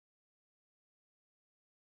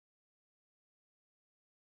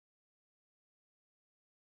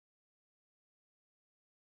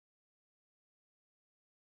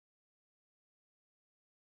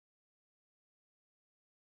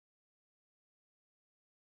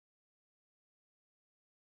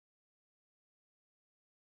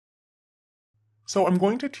So I'm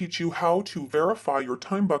going to teach you how to verify your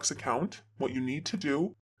TimeBucks account, what you need to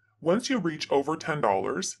do. Once you reach over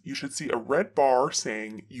 $10, you should see a red bar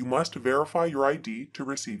saying you must verify your ID to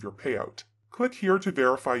receive your payout. Click here to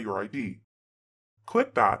verify your ID.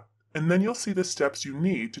 Click that, and then you'll see the steps you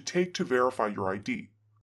need to take to verify your ID.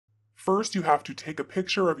 First, you have to take a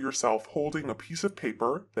picture of yourself holding a piece of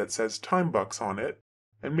paper that says TimeBucks on it,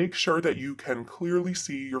 and make sure that you can clearly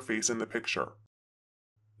see your face in the picture.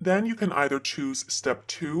 Then you can either choose step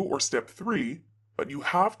 2 or step 3, but you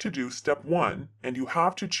have to do step 1, and you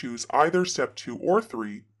have to choose either step 2 or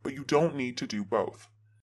 3, but you don't need to do both.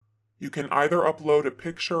 You can either upload a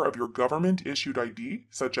picture of your government-issued ID,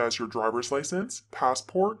 such as your driver's license,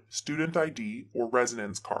 passport, student ID, or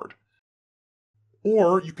residence card.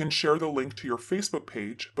 Or you can share the link to your Facebook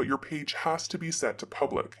page, but your page has to be set to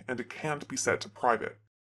public, and it can't be set to private.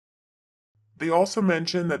 They also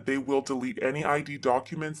mention that they will delete any ID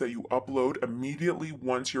documents that you upload immediately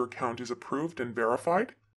once your account is approved and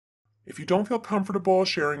verified. If you don't feel comfortable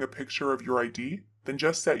sharing a picture of your ID, then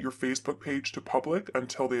just set your Facebook page to public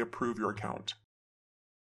until they approve your account.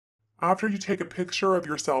 After you take a picture of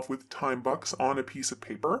yourself with TimeBucks on a piece of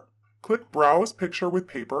paper, click Browse Picture with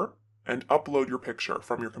Paper and upload your picture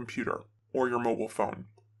from your computer or your mobile phone.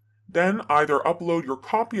 Then either upload your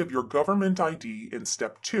copy of your government ID in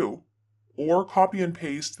step 2, or copy and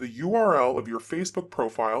paste the URL of your Facebook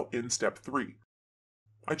profile in step 3.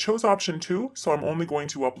 I chose option 2, so I'm only going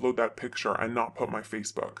to upload that picture and not put my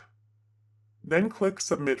Facebook. Then click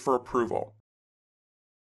Submit for approval.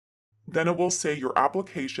 Then it will say your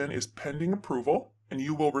application is pending approval, and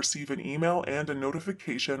you will receive an email and a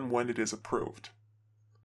notification when it is approved.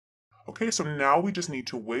 Okay, so now we just need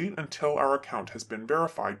to wait until our account has been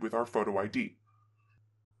verified with our photo ID.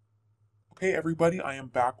 Okay, everybody, I am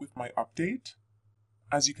back with my update.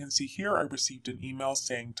 As you can see here, I received an email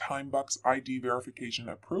saying TimeBucks ID verification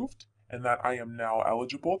approved, and that I am now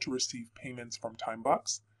eligible to receive payments from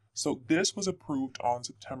TimeBucks. So this was approved on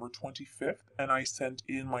September 25th, and I sent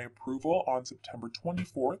in my approval on September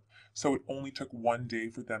 24th, so it only took 1 day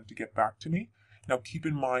for them to get back to me. Now keep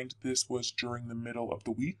in mind this was during the middle of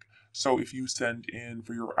the week, so if you send in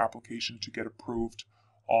for your application to get approved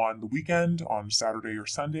on the weekend, on Saturday or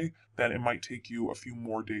Sunday, then it might take you a few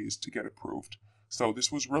more days to get approved. So this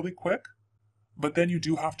was really quick, but then you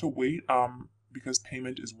do have to wait because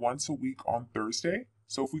payment is once a week on Thursday.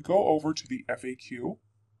 So if we go over to the FAQ,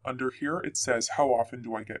 under here it says how often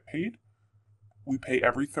do I get paid? We pay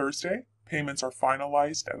every Thursday. Payments are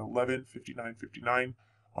finalized at 11:59:59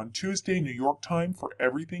 on Tuesday, New York time, for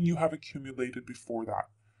everything you have accumulated before that.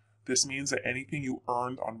 This means that anything you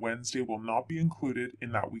earned on Wednesday will not be included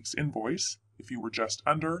in that week's invoice. If you were just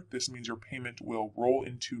under, this means your payment will roll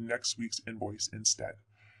into next week's invoice instead.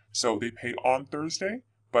 So they pay on Thursday,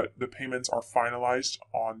 but the payments are finalized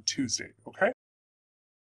on Tuesday, okay?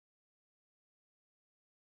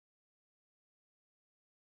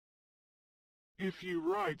 If you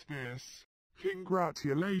write this,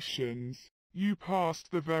 congratulations, you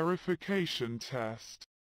passed the verification test.